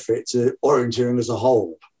benefit to orienteering as a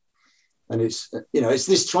whole. And it's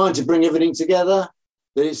this trying to bring everything together.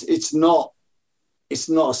 It's not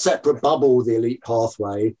a separate bubble, the elite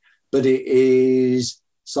pathway, but it is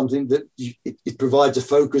something that it provides a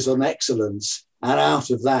focus on excellence. And out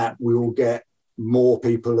of that, we will get more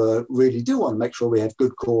people really do want to make sure we have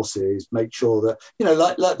good courses, make sure that,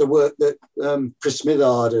 like the work that Chris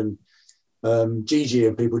Smithard and Gigi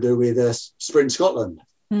and people do with Sprint Scotland,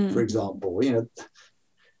 for example.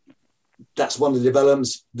 That's one of the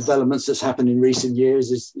developments that's happened in recent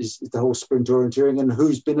years is the whole sprint orienteering. And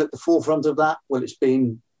who's been at the forefront of that? Well, it's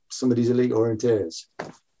been some of these elite orienteers.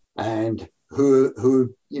 And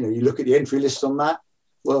who you look at the entry list on that,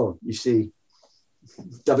 well, you see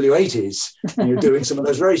W80s doing some of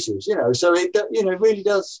those races, so it really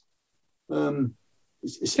does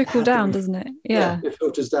it's trickle down, doesn't it? It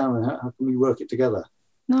filters down, and how can we work it together?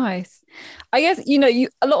 Nice. I guess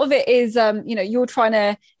a lot of it is you're trying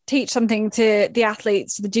to teach something to the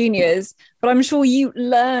athletes, to the juniors, but I'm sure you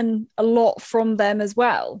learn a lot from them as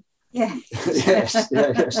well. Yeah. Yes.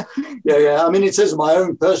 I mean, it says my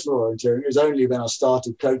own personal orienteering. It was only when I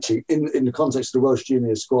started coaching in the context of the Welsh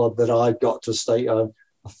junior squad that I got to state. I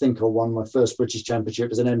think I won my first British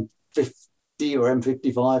championship as an M50 or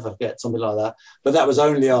M55, I forget, something like that. But that was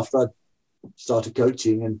only after I started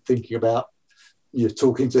coaching and thinking about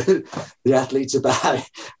talking to the athletes about how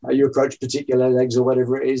you approach particular legs or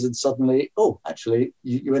whatever it is, and suddenly, actually,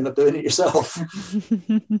 you end up doing it yourself.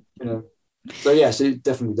 So yes, it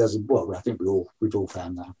definitely does. Well, I think we've all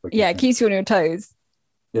found that. Yeah, it keeps you on your toes.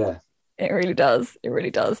 Yeah, it really does. It really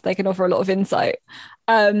does. They can offer a lot of insight.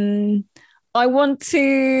 I want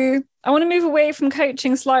to move away from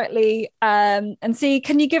coaching slightly and see,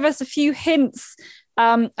 can you give us a few hints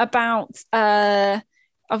about?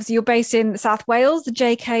 Obviously, you're based in South Wales. The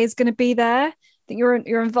JK is going to be there. I think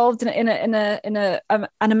you're involved in an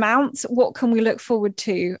amount. What can we look forward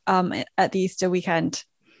to at the Easter weekend?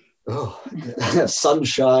 Oh,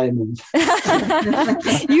 sunshine.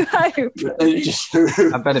 You hope.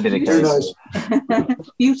 I better be the case.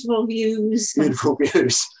 Beautiful views. Beautiful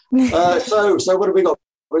views. So what have we got?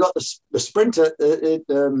 We got the sprint at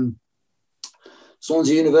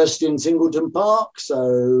Swansea University in Singleton Park.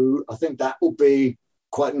 So I think that will be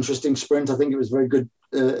quite an interesting sprint. I think it was a very good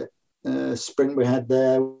sprint we had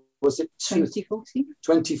there. Was it 2014?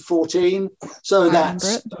 2014. So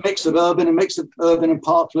that's a mix of urban and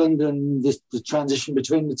parkland, and the transition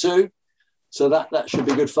between the two. So that should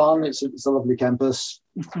be good fun. It's a lovely campus.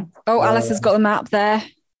 Oh, Alice has got the map there.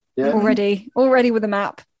 Yeah. Already with the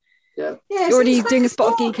map. Yeah. You're already doing a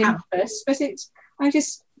spot of geeking. Campus, but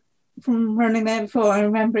from running there before, I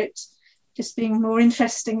remember it just being more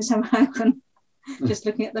interesting somehow than just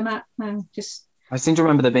looking at the map now. I seem to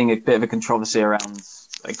remember there being a bit of a controversy around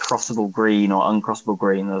a crossable green or uncrossable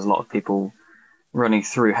green. There's a lot of people running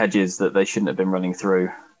through hedges that they shouldn't have been running through.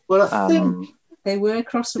 Well, I think They were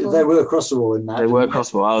crossable. They were crossable in that. They were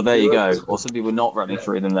crossable. Oh, there you go. Or some people not running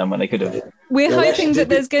through them then when they could have. We're hoping that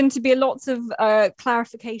there's going to be lots of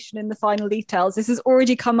clarification in the final details. This has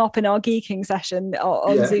already come up in our geeking session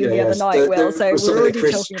on Zoom the other night, Will. So we're already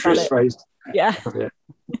talking about it. Phrased. Yeah.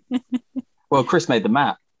 Well, Chris made the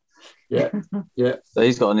map. Yeah. So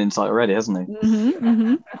he's got an insight already, hasn't he? Mm-hmm,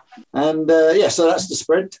 mm-hmm. And so that's the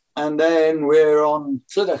sprint. And then we're on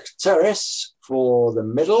Clydach Terrace for the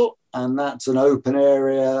middle. And that's an open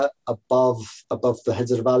area above the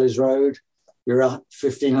heads of the valleys road. You're at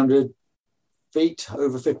 1,500 feet,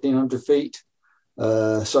 over 1,500 feet.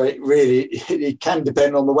 So it can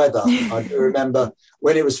depend on the weather. I do remember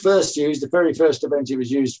when it was first used, the very first event it was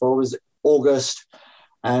used for was August,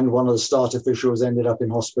 and one of the start officials ended up in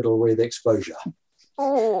hospital with exposure.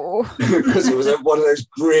 Oh, because it was one of those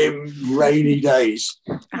grim, rainy days.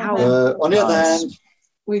 On the other hand,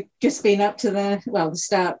 we've just been up to the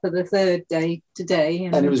start for the third day today.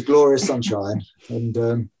 And it was glorious sunshine.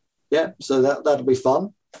 And so that'll be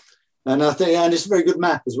fun. And I think, and it's a very good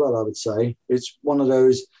map as well, I would say. It's one of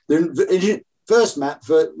those, the first map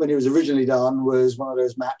when it was originally done was one of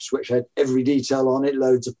those maps which had every detail on it,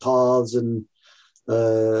 loads of paths, and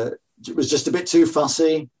it was just a bit too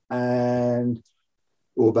fussy. And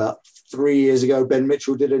about 3 years ago, Ben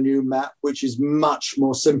Mitchell did a new map, which is much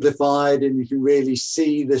more simplified, and you can really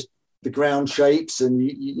see the ground shapes, and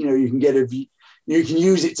you can get you can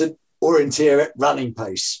use it to orienteer at running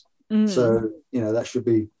pace. So that should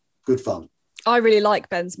be good fun. I really like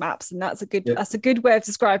Ben's maps, and that's a good way of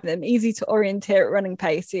describing them. Easy to orienteer at running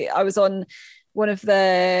pace. I was on one of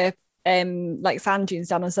the sand dunes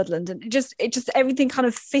down on Sutherland, and it just everything kind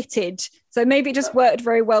of fitted. So maybe it just worked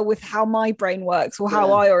very well with how my brain works or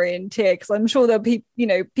how I orienteer, because I'm sure there'll be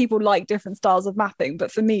people like different styles of mapping,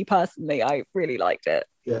 but for me personally, I really liked it.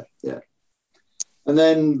 Yeah. And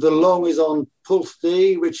then the long is on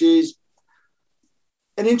Pulfdy, which is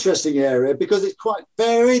an interesting area because it's quite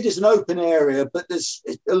varied. It's an open area, but there's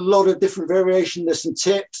a lot of different variation. There's some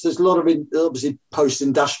tips. There's a lot of obviously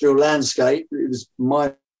post-industrial landscape. It was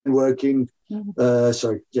mine working,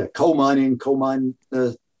 coal mine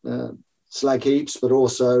slag heaps, but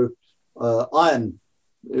also iron.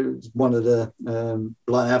 It was one of the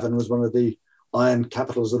Blythe was one of the iron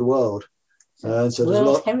capitals of the world. So there's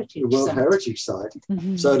World Heritage Site.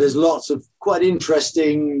 Mm-hmm. So there's lots of quite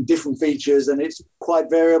interesting different features, and it's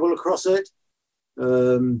quite variable across it.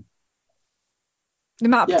 The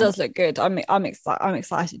map does look good. I'm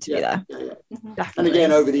excited to be there. Yeah. And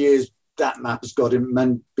again, over the years, that map has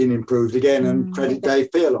been improved again, and credit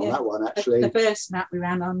Dave Peel on that one, actually. The first map we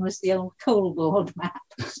ran on was the old coal board map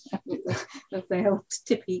of the old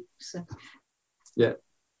tip heap. So. Yeah.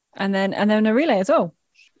 And then a relay as well.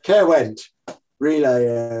 Caerwent relay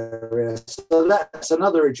area. So that's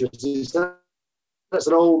another interesting. That's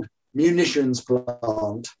an old munitions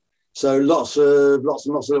plant. So lots and lots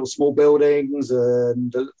of little small buildings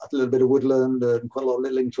and a little bit of woodland and quite a lot of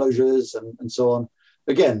little enclosures and so on.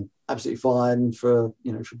 Again, absolutely fine for,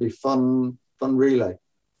 should be fun relay,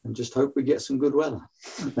 and just hope we get some good weather.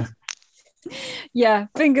 Yeah,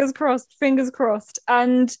 fingers crossed.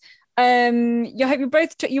 And you're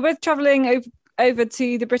both traveling over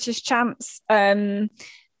to the British Champs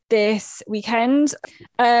this weekend.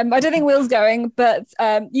 I don't think Will's going, but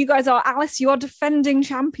you guys are. Alice, you are defending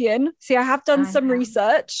champion. See, I have done some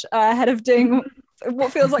research ahead of doing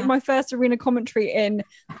what feels like my first arena commentary in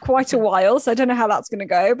quite a while, so I don't know how that's going to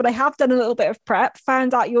go, but I have done a little bit of prep,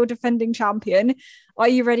 found out you're defending champion. Are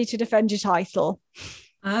you ready to defend your title?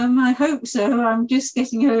 I hope so. I'm just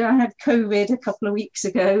getting over. I had COVID a couple of weeks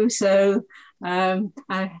ago, so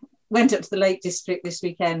I went up to the Lake District this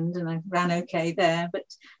weekend and I ran okay there, but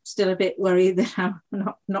still a bit worried that I'm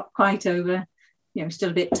not quite over,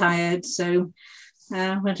 still a bit tired. So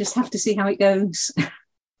we'll just have to see how it goes.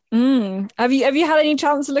 Have you had any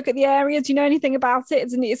chance to look at the area? Do you know anything about it?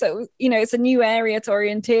 It's a new area to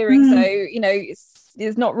orienteering, so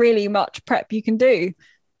there's not really much prep you can do.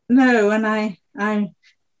 No, and I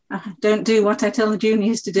don't do what I tell the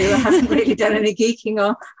juniors to do. I haven't really done any geeking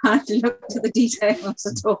or had to look to the details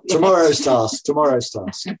at all yet. Tomorrow's task.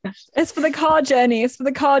 It's for the car journey. It's for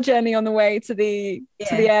the car journey on the way to the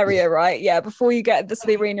area, right? Yeah, before you get to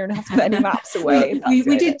the arena and have to put any maps away.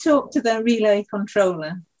 We did talk to the relay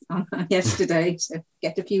controller yesterday, so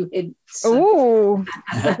get a few hints. Oh.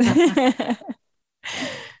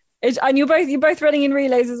 And you're both running in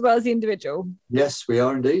relays as well as the individual? Yes, we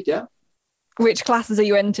are indeed, yeah. Which classes are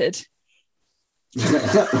you entered?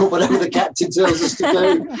 Whatever the captain tells us to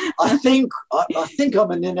do. I think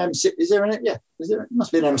I'm in an M6. Is there an? Yeah, it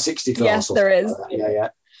must be an M60 class. Yes, there is. Yeah.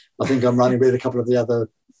 I think I'm running with a couple of the other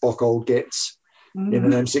Bockhold Gits. in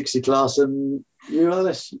an M60 class, and you,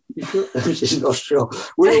 Alice, you sure? She's not sure.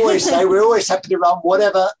 We always say we're always happy to run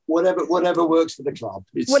whatever works for the club.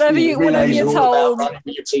 It's, whatever you're all told. about running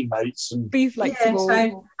with your teammates and Be flexible.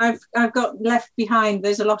 Yes, I've got left behind.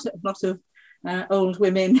 There's a lot of old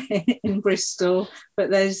women in Bristol, but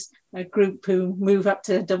there's a group who move up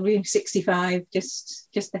to W65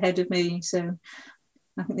 just ahead of me. So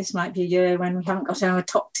I think this might be a year when we haven't got our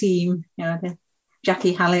top team. You know, the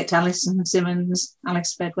Jackie Hallett, Alison Simmons,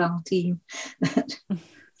 Alice Bedwell team. It's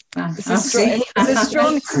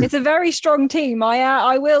a very strong team.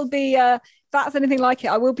 I will be. If that's anything like it,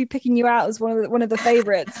 I will be picking you out as one of the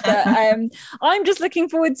favourites. But I'm just looking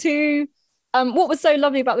forward to. What was so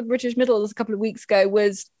lovely about the British Middles a couple of weeks ago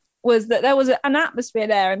was that there was an atmosphere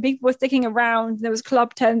there, and people were sticking around. There was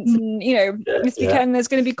club tents, and this weekend there's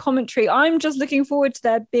going to be commentary. I'm just looking forward to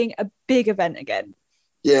there being a big event again.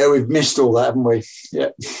 Yeah, we've missed all that, haven't we?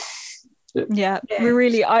 Yeah,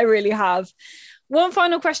 I really have. One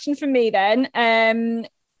final question from me then.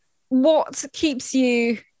 What keeps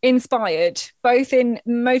you inspired, both in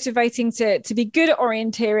motivating to be good at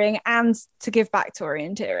orienteering and to give back to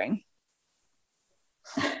orienteering?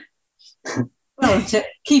 Well, to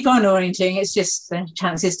keep on orienting, it's just the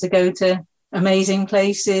chances to go to amazing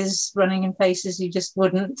places, running in places you just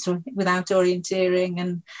wouldn't without orienteering,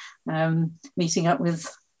 and meeting up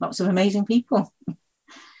with lots of amazing people.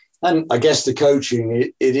 And I guess the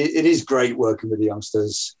coaching, it is great working with the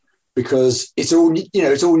youngsters, because it's all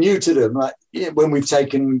new to them. Like when we've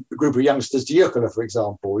taken a group of youngsters to Yuccola, for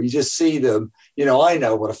example, you just see them. I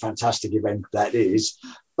know what a fantastic event that is,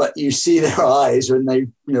 but you see their eyes when they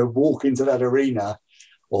walk into that arena,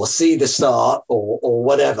 or see the start, or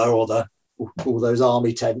whatever, or all those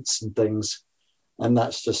army tents and things, and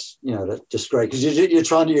that's just that's just great, because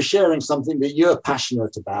you're sharing something that you're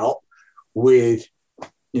passionate about with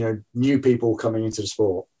new people coming into the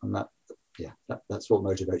sport, and that's what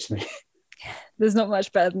motivates me. There's not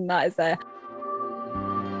much better than that, is there?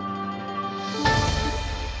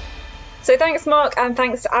 So thanks, Mark, and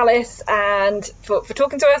thanks to Alice and for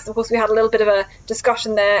talking to us. Of course, we had a little bit of a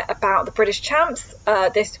discussion there about the British Champs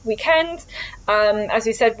this weekend. As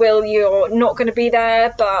we said, Will, you're not going to be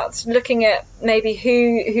there, but looking at maybe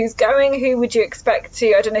who's going, who would you expect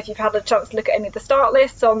to? I don't know if you've had a chance to look at any of the start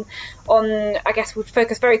lists on. I guess we'll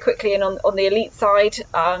focus very quickly in on the elite side,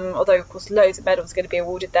 although of course loads of medals are going to be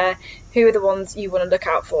awarded there. Who are the ones you want to look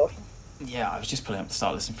out for? Yeah, I was just pulling up the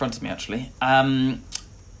start list in front of me actually.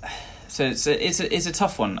 So it's a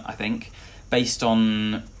tough one, I think, based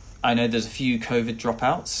on, I know there's a few COVID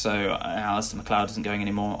dropouts, so Alistair McLeod isn't going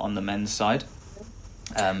anymore on the men's side.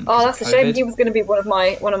 That's a shame. He was going to be one of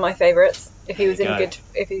my favourites if he was in good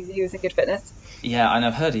fitness. Yeah, and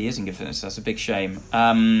I've heard he is in good fitness. That's a big shame.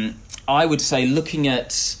 I would say, looking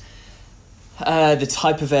at the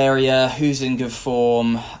type of area, who's in good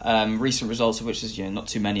form, recent results of which there's not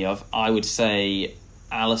too many of, I would say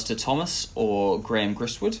Alistair Thomas or Graham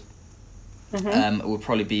Gristwood. Would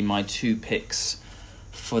probably be my two picks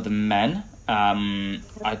for the men.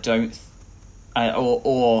 I don't,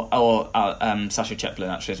 or Sasha Chaplin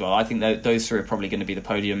actually as well. I think those three are probably going to be the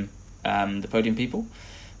podium people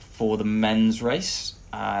for the men's race.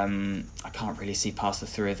 I can't really see past the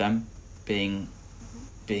three of them being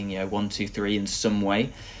 1, 2, 3 in some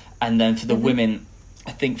way. And then for the women,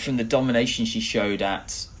 I think from the domination she showed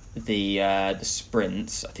at the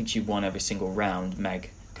sprints, I think she won every single round.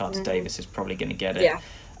 Meg Carter-Davis is probably going to get it.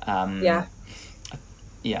 I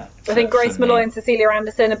think Grace Malloy and Cecilia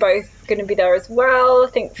Anderson are both going to be there as well. I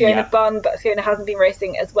think Fiona Bunn, but Fiona hasn't been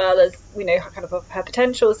racing as well as we know kind of her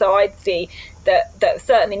potential. So I'd see that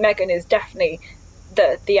certainly Megan is definitely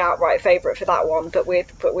the outright favourite for that one. But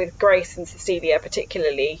with Grace and Cecilia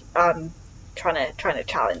particularly trying to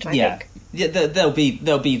challenge. I think. Yeah, they'll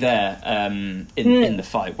be there in the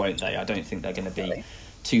fight, won't they? I don't think they're going to be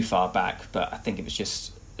too far back, but I think it was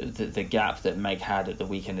just the gap that Meg had at the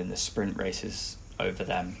weekend in the sprint races over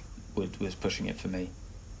them was pushing it for me.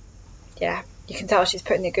 Yeah, you can tell she's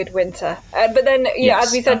putting a good winter. But then, yes,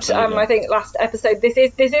 as we said, I think last episode, this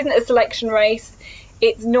isn't a selection race.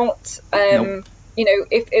 It's not. Nope.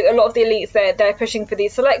 If a lot of the elites they're pushing for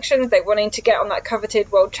these selections, they're wanting to get on that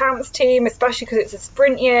coveted World Champs team, especially because it's a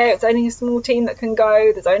sprint year. It's only a small team that can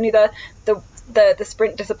go. There's only the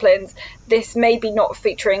sprint disciplines. This may be not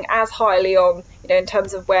featuring as highly on, in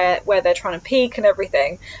terms of where they're trying to peak and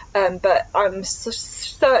everything. But I'm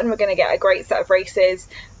certain we're going to get a great set of races.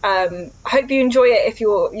 I hope you enjoy it if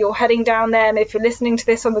you're heading down there, and if you're listening to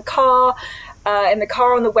this on the car. In the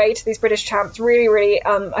car on the way to these British Champs, really,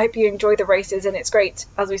 I hope you enjoy the races, and it's great,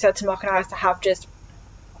 as we said to Mark and Alice, to have just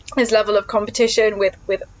this level of competition with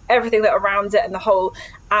everything that surrounds it and the whole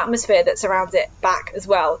atmosphere that surrounds it back as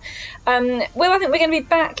well. Will, I think we're going to be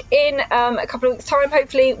back in a couple of weeks' time,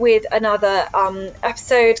 hopefully, with another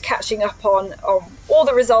episode, catching up on all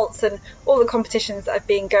the results and all the competitions that have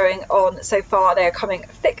been going on so far. They are coming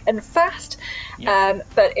thick and fast.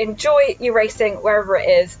 But enjoy your racing wherever it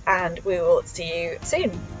is, and we will see you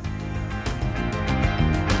soon.